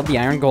 hay, and killed the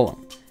iron golem.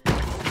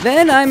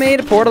 Then I made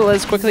a portal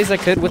as quickly as I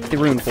could with the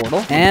rune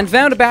portal, and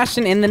found a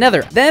bastion in the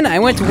nether. Then I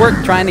went to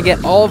work trying to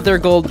get all of their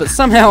gold, but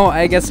somehow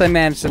I guess I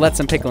managed to let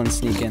some picklins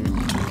sneak in.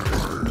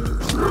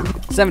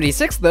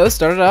 76 though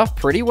started off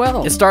pretty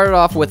well. It started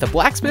off with a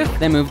blacksmith,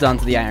 then moved on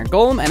to the iron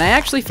golem, and I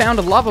actually found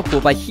a lava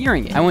pool by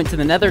hearing it. I went to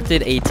the nether,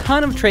 did a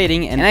ton of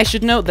trading, and I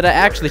should note that I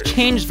actually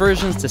changed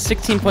versions to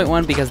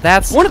 16.1 because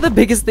that's one of the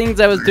biggest things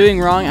I was doing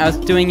wrong. I was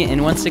doing it in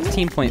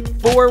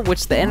 1.16.4,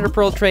 which the ender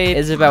pearl trade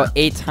is about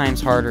 8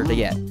 times harder to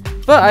get.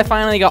 But I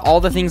finally got all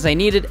the things I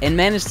needed and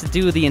managed to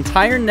do the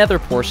entire nether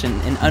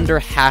portion in under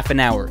half an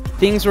hour.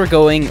 Things were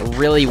going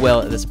really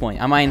well at this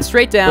point. I mined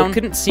straight down, but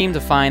couldn't seem to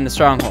find the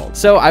stronghold.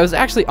 So I was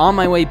actually on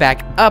my way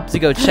back up to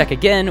go check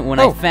again when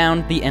I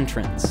found the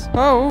entrance.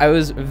 I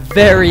was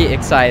very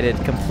excited,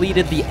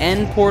 completed the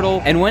end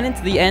portal, and went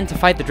into the end to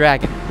fight the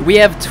dragon. We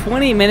have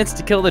 20 minutes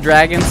to kill the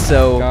dragon,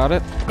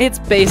 so it's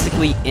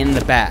basically in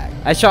the bag.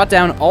 I shot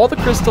down all the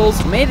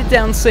crystals, made it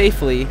down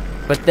safely,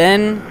 but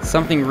then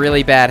something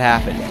really bad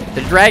happened.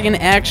 The dragon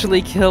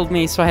actually killed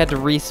me, so I had to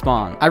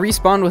respawn. I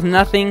respawned with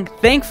nothing.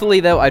 Thankfully,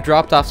 though, I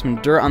dropped off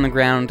some dirt on the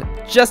ground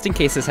just in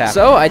case this happened.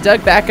 So I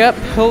dug back up,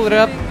 pulled it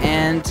up,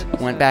 and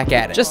went back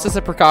at it. Just as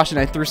a precaution,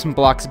 I threw some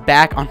blocks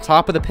back on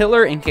top of the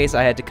pillar in case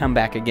I had to come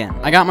back again.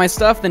 I got my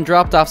stuff, then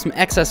dropped off some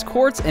excess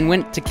quartz and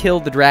went to kill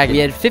the dragon. We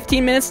had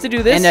 15 minutes to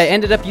do this, and I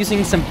ended up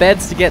using some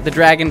beds to get the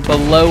dragon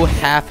below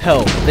half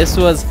health. This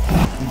was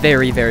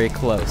very, very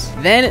close.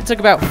 Then it took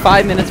about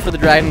 5 minutes for the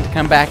dragon to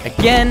come back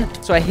again,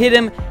 so I hit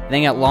him,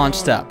 then got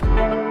launched up.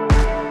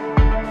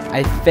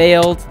 I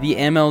failed the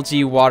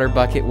MLG water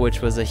bucket,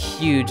 which was a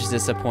huge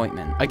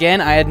disappointment. Again,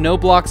 I had no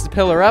blocks to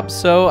pillar up,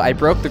 so I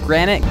broke the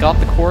granite, got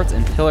the quartz,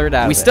 and pillared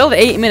out. We still had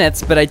 8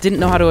 minutes, but I didn't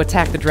know how to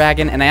attack the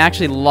dragon, and I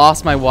actually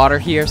lost my water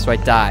here, so I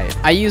died.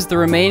 I used the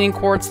remaining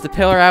quartz to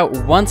pillar out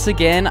once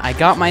again. I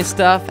got my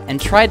stuff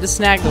and tried to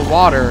snag the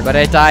water, but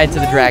I died to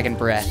the dragon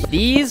breath.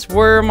 These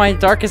were my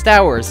darkest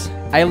hours.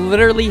 I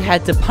literally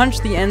had to punch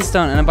the end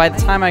stone, and by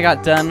the time I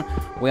got done,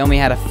 we only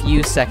had a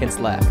few seconds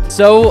left.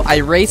 So I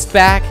raced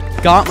back,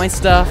 got my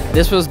stuff.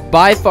 This was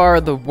by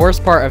far the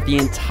worst part of the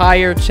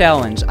entire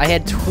challenge. I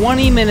had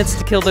 20 minutes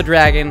to kill the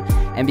dragon,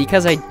 and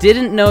because I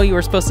didn't know you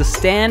were supposed to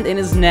stand in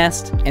his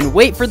nest and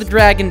wait for the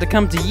dragon to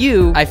come to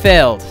you, I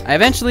failed. I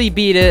eventually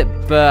beat it,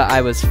 but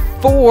I was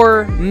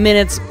 4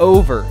 minutes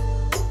over.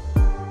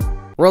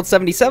 World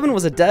 77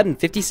 was a dud in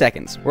 50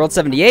 seconds. World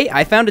 78,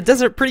 I found a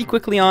desert pretty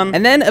quickly on,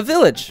 and then a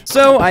village.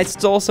 So I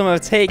stole some of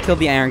its hay, killed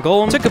the iron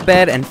golem, took a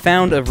bed, and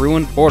found a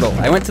ruined portal.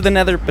 I went to the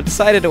nether, but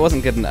decided it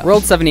wasn't good enough.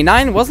 World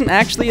 79 wasn't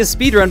actually a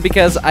speedrun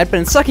because I'd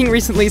been sucking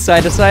recently, so I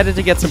decided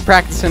to get some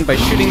practice in by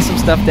shooting some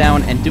stuff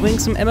down and doing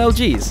some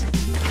MLGs.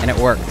 And it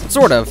worked.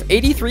 Sort of.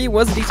 83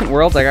 was a decent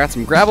world. I got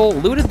some gravel,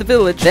 looted the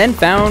village, then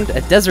found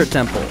a desert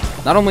temple.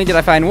 Not only did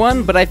I find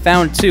one, but I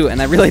found two,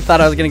 and I really thought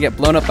I was gonna get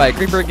blown up by a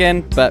creeper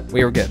again, but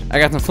we were good. I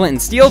got some flint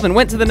and steel, then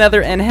went to the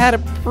nether and had a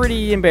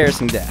pretty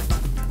embarrassing death.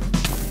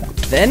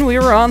 Then we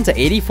were on to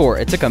 84.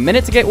 It took a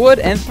minute to get wood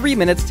and 3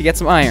 minutes to get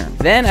some iron.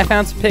 Then I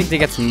found some pig to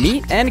get some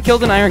meat and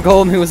killed an iron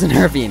golem who was in a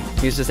ravine.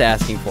 He was just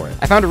asking for it.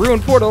 I found a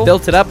ruined portal,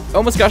 built it up,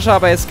 almost got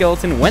shot by a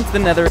skeleton, went to the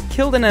nether,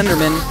 killed an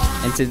enderman,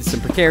 and did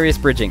some precarious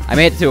bridging. I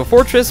made it to a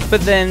fortress,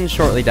 but then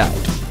shortly died.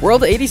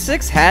 World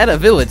 86 had a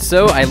village,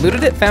 so I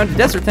looted it, found a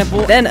desert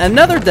temple, then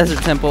another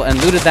desert temple, and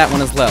looted that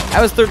one as well.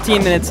 I was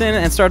 13 minutes in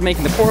and started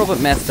making the portal, but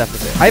messed up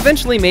with it. I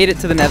eventually made it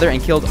to the nether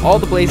and killed all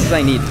the blazes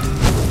I needed.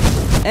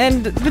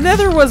 And the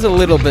nether was a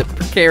little bit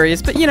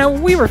precarious, but you know,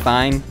 we were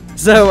fine.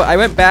 So I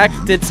went back,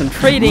 did some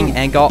trading,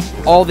 and got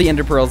all the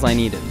ender pearls I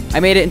needed. I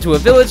made it into a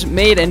village,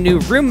 made a new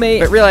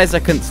roommate, but realized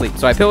I couldn't sleep.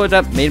 So I pillared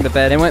up, made him a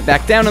bed, and went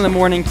back down in the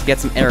morning to get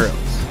some arrows.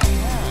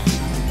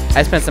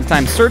 I spent some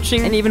time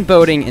searching and even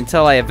boating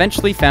until I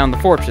eventually found the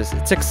fortress.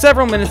 It took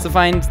several minutes to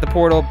find the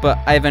portal, but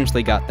I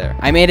eventually got there.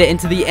 I made it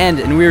into the end,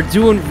 and we were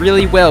doing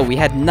really well. We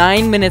had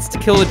 9 minutes to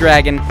kill the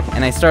dragon,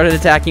 and I started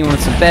attacking him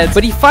with some beds,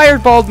 but he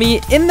fireballed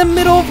me in the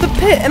middle of the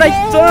pit, and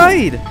I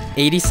died!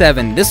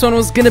 87. This one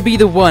was gonna be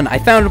the one. I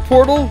found a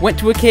portal, went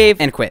to a cave,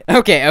 and quit.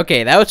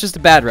 Okay, that was just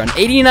a bad run.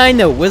 89,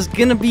 though, was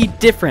gonna be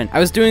different. I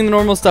was doing the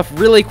normal stuff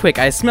really quick.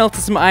 I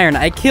smelted some iron,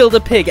 I killed a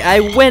pig,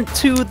 I went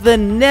to the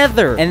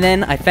nether, and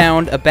then I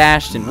found a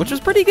bastion, which was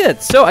pretty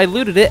good. So I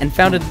looted it and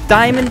found a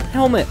diamond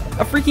helmet.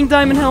 A freaking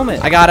diamond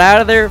helmet. I got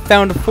out of there,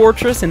 found a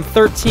fortress in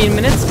 13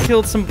 minutes,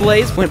 killed some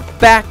blaze, went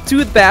back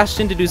to the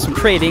bastion to do some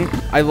trading.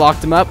 I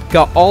locked him up,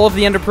 got all of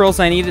the ender pearls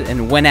I needed,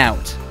 and went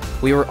out.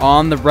 We were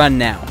on the run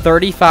now.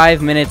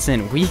 35 minutes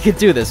in. We could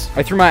do this.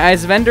 I threw my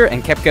Eyes of Ender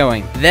and kept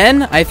going.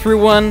 Then I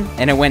threw one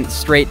and it went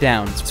straight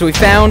down. So we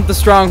found the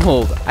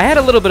stronghold. I had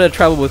a little bit of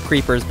trouble with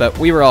creepers, but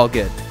we were all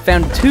good.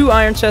 Found 2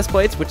 iron chest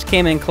plates, which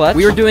came in clutch.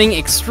 We were doing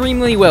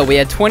extremely well. We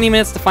had 20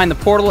 minutes to find the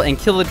portal and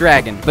kill the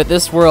dragon, but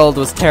this world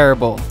was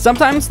terrible.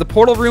 Sometimes the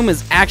portal room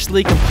is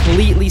actually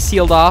completely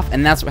sealed off,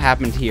 and that's what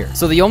happened here.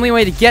 So the only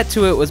way to get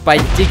to it was by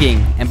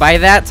digging, and by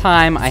that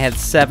time, I had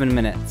 7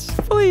 minutes.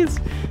 Please,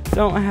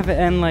 don't have it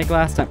end like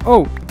last time.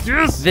 Oh,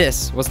 yes!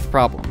 This was the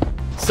problem.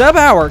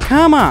 Sub-hour,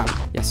 come on!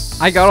 Yes.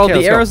 I got all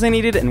the arrows I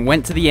needed and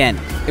went to the end.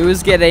 It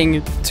was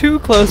getting too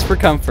close for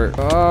comfort.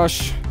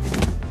 Gosh.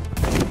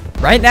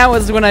 Right now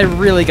is when I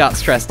really got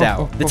stressed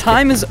out. The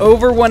time is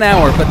over 1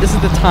 hour, but this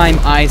is the time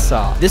I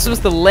saw. This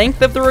was the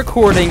length of the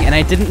recording, and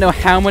I didn't know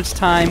how much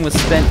time was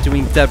spent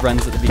doing dud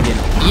runs at the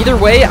beginning. Either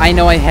way, I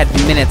know I had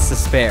minutes to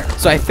spare.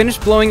 So I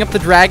finished blowing up the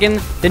dragon,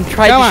 then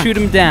tried to shoot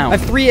him down. I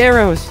have 3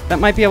 arrows. That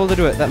might be able to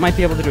do it. That might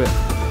be able to do it.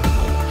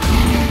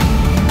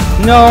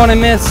 No, and I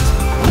missed.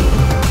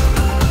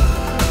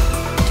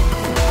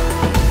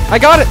 I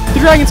got it! The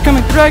dragon's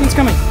coming! The dragon's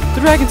coming! The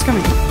dragon's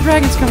coming! The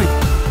dragon's coming!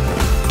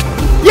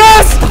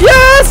 Yes!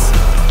 Yes!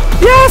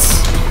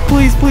 Yes!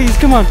 Please, please,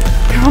 come on.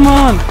 Come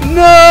on.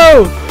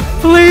 No!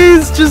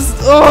 Please, just,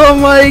 oh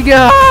my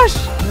gosh!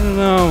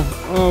 No.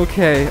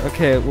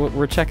 Okay,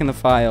 we're checking the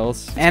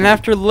files. And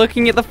after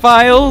looking at the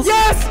files,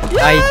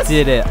 I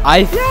did it.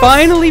 I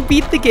finally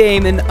beat the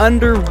game in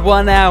under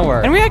 1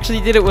 hour. And we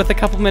actually did it with a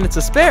couple minutes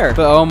to spare.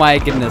 But oh my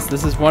goodness,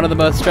 this is one of the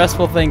most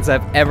stressful things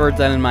I've ever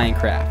done in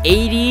Minecraft.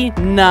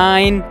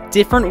 89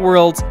 different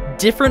worlds,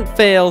 different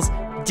fails,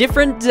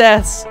 different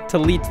deaths to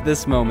lead to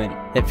this moment.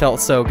 It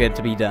felt so good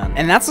to be done.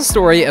 And that's the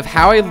story of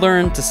how I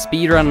learned to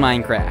speedrun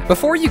Minecraft.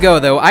 Before you go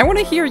though, I want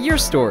to hear your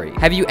story.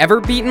 Have you ever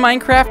beaten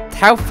Minecraft?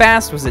 How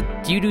fast was it?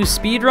 Do you do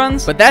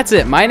speedruns? But that's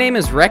it. My name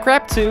is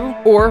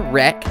RecRap2 or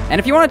Rec. And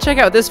if you want to check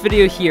out this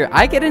video here,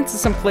 I get into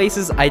some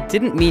places I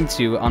didn't mean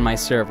to on my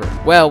server.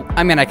 Well,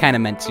 I mean, I kind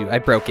of meant to. I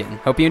broke in.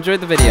 Hope you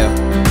enjoyed the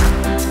video.